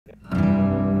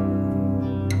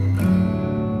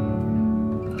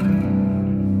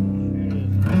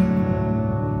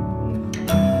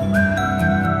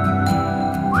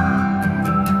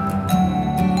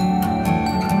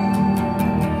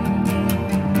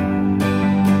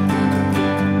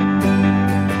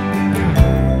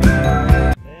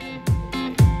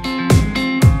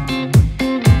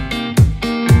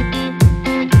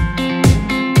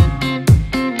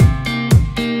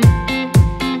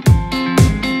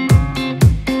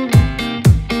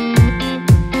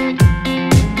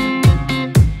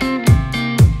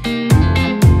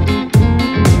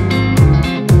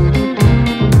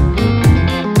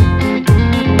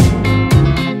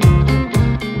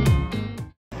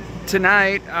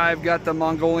tonight I've got the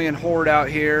Mongolian horde out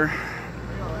here,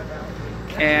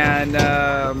 and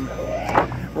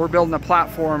we're building a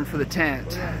platform for the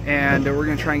tent, and we're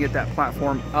going to try and get that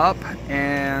platform up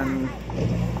and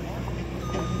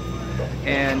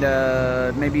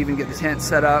maybe even get the tent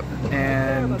set up,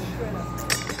 and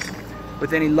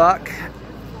with any luck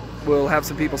we'll have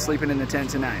some people sleeping in the tent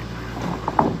tonight.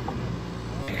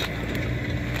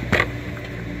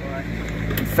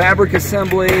 Fabric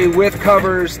assembly with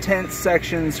covers, tent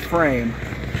sections, frame.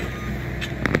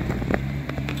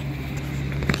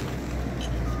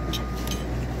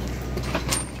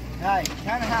 Now you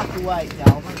kind of have to wait,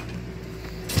 Calvin.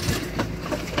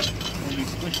 When you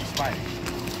squish the spider.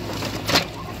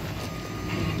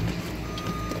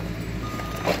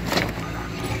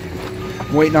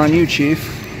 I'm waiting on you, Chief.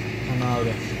 I know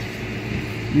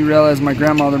this. You realize my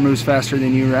grandmother moves faster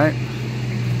than you, right?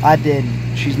 I didn't.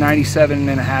 She's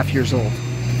 97.5 years old.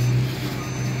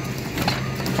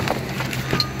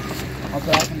 I'll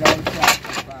bet I can go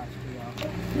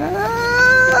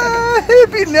fast,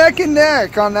 It'd be neck and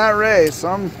neck on that race.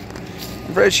 I'm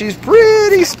afraid she's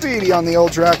pretty speedy on the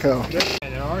old Draco.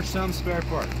 There are some spare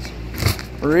parts.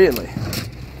 Really?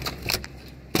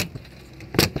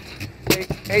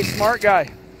 Hey, smart guy.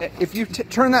 If you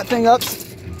turn that thing up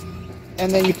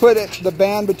and then you put the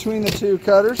band between the two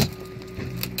cutters.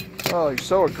 Oh, you're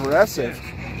so aggressive.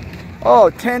 Oh,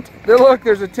 tent. Look,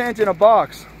 there's a tent in a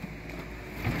box.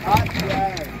 Hot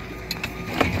day.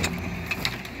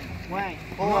 Wait,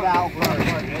 pull it out first.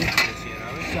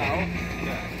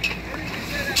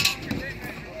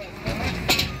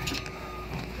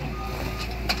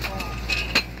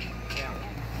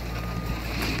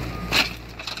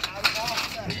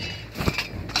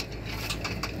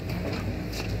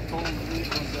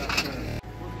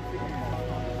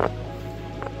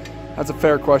 That's a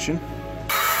fair question.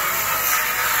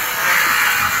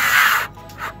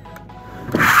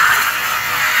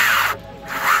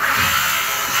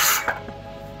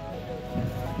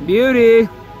 Beauty.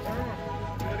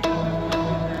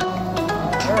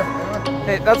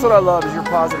 Hey, that's what I love, is your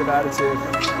positive attitude.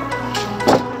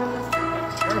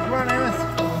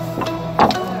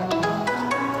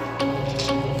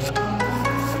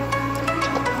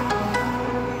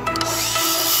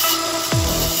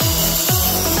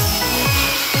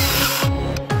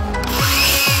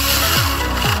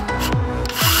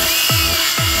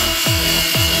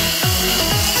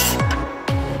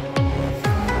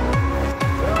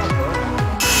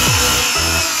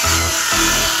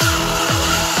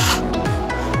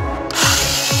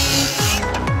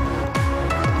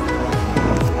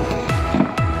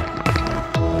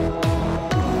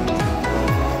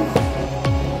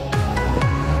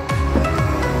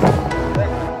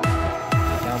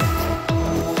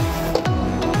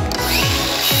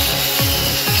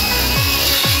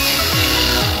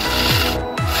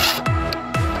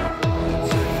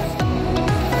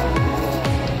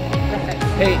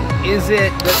 Hey, is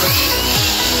it you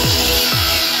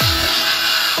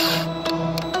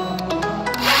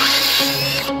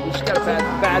just got a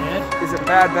bad is it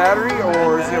bad battery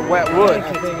or is it wet wood? I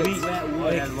think it's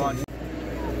wet wood.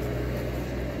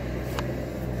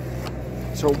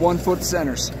 So 1 foot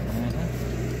centers.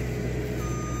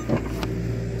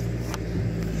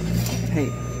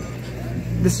 Hey,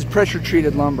 this is pressure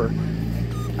treated lumber.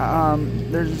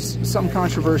 There's some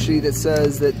controversy that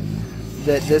says that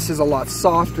this is a lot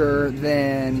softer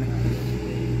than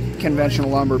conventional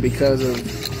lumber because of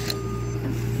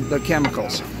the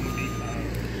chemicals.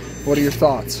 What are your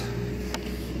thoughts?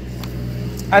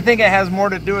 I think it has more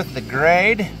to do with the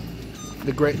grade.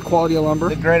 The great quality of lumber?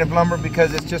 The grade of lumber,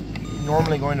 because it's just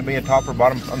normally going to be a top or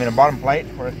bottom, I mean a bottom plate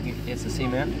where it's the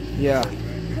cement. Yeah.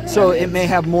 So it may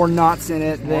have more knots in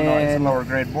it than... No, it's a lower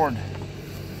grade board.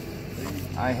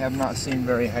 I have not seen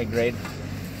very high grade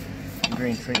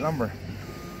green tree lumber.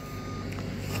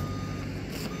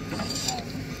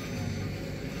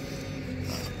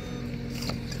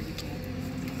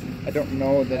 I don't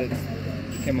know that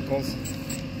it's chemicals.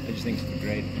 I just think it's the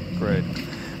grade. Great.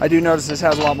 I do notice this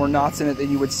has a lot more knots in it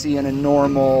than you would see in a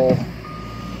normal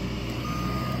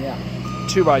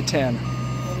 2x10.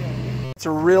 It's a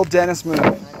real dentist move.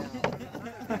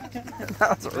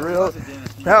 That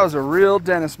was a real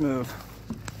dentist move.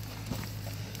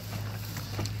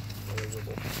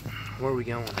 Where are we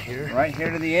going here? Right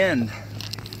here to the end.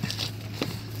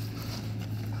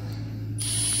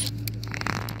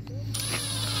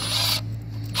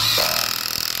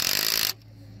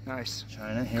 Nice.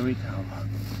 China, here we come.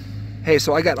 Hey,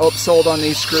 so I got upsold on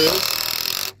these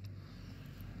screws.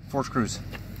 4 screws.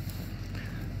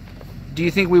 Do you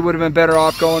think we would have been better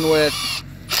off going with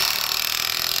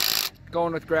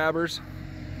grabbers?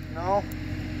 No.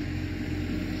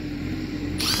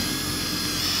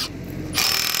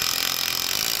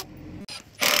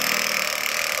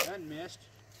 That missed.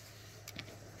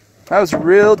 That was a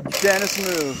real Dennis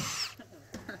move.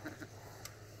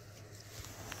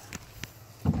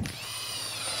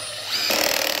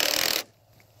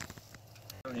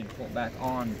 I need to pull it back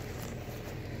on.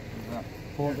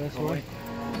 Pull it this way.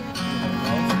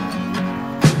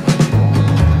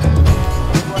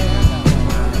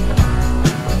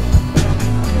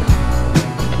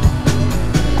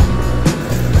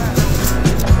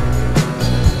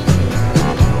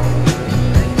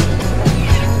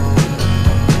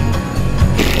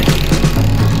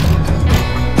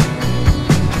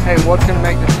 Hey, what's gonna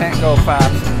make the tent go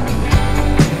fast?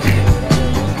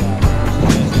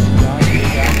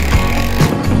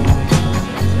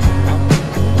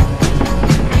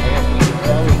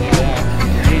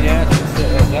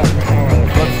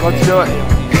 Let's do it.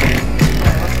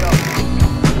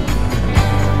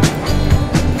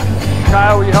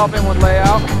 Kyle, will you help him with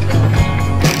layout?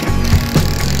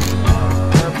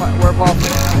 Where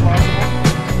possible?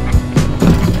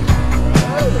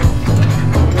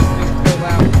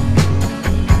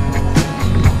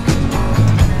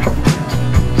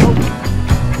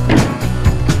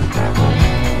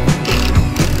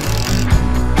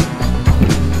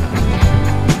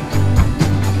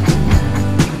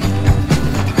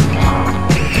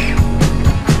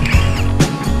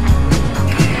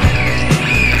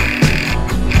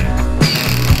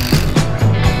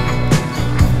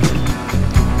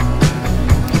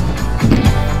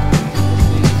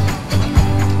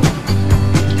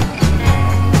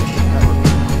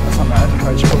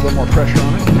 Pressure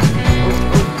on it.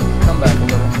 Come back a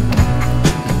little.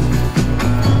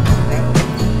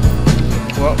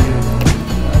 Well,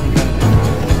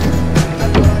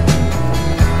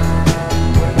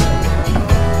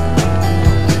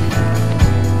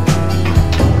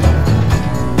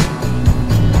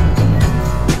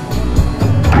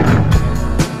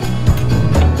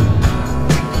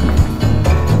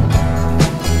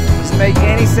 does it make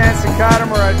any sense to cut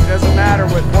them, or it doesn't matter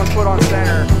with 1 foot on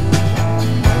center?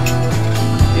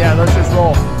 Yeah, let's just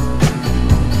roll.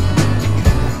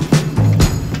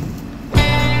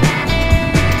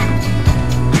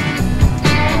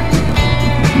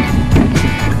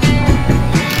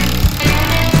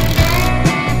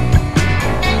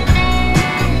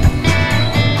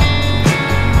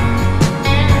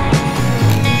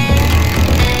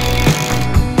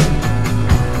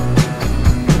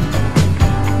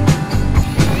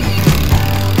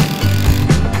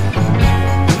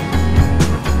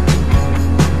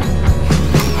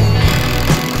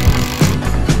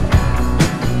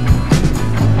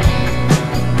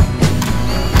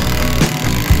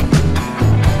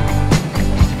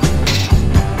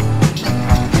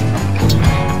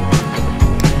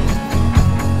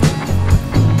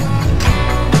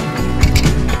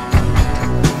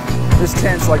 This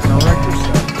tent's like an erector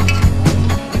set.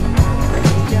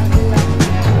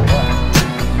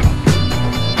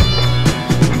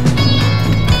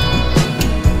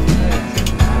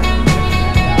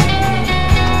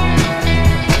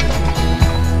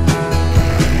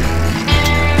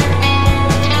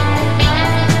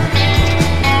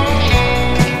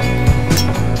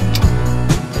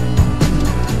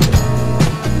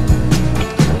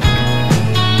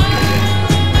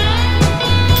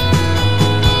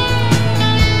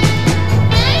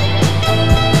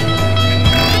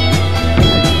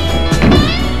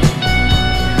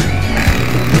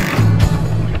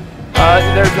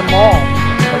 There's a mall,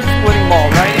 a splitting mall,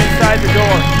 right inside the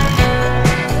door.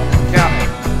 Yeah,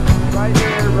 right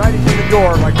here, right into the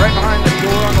door, like right behind the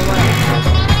door on the left.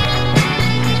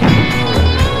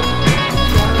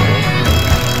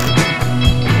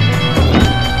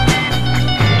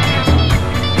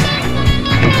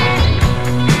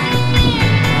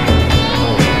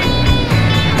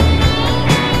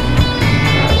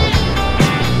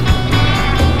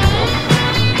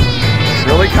 It's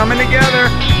really coming together.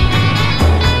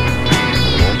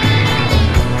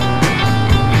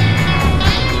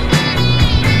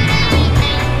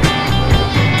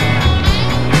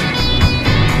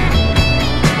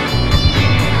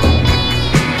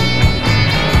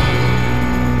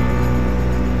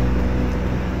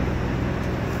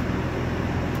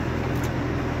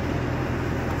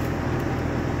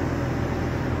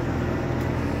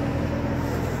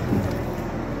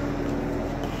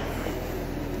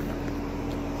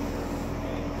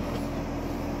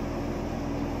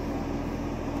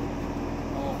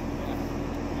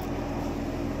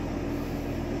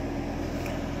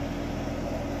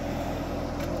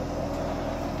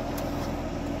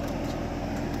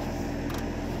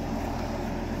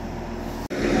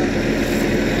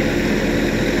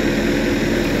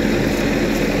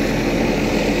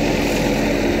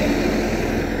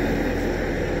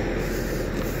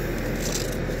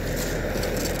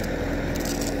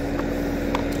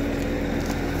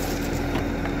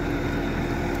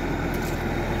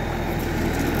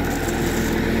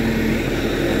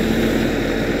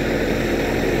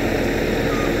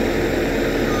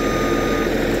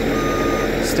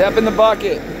 Step in the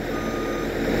bucket.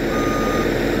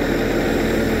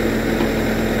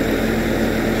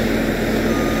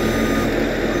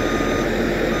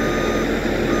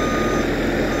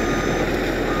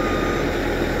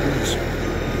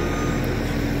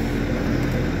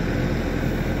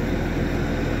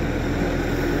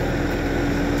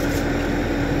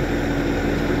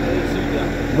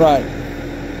 Right.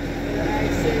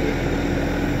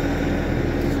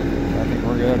 I think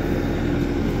we're good.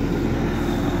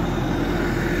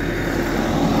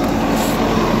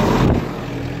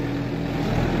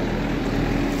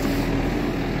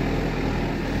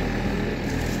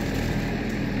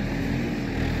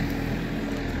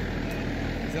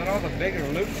 Is that all the bigger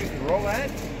loops you can roll at?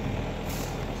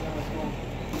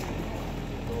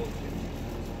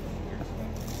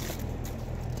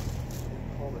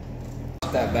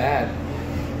 Not that bad.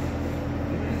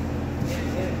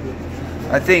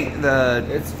 I think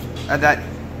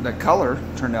the color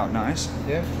turned out nice.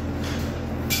 Yeah.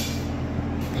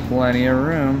 Plenty of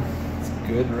room. It's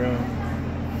good room.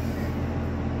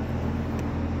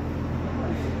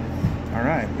 All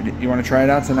right. You want to try it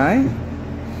out tonight?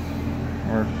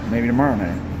 Or maybe tomorrow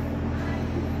night?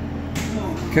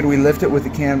 Could we lift it with the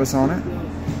canvas on it?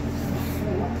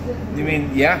 You mean,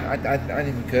 yeah, I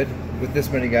think we could. With this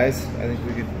many guys, I think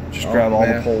we could Just grab all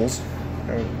the poles.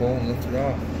 Grab a pole and lift it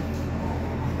off.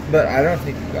 But I don't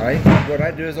think, what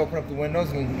I do is open up the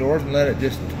windows and the doors and let it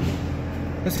just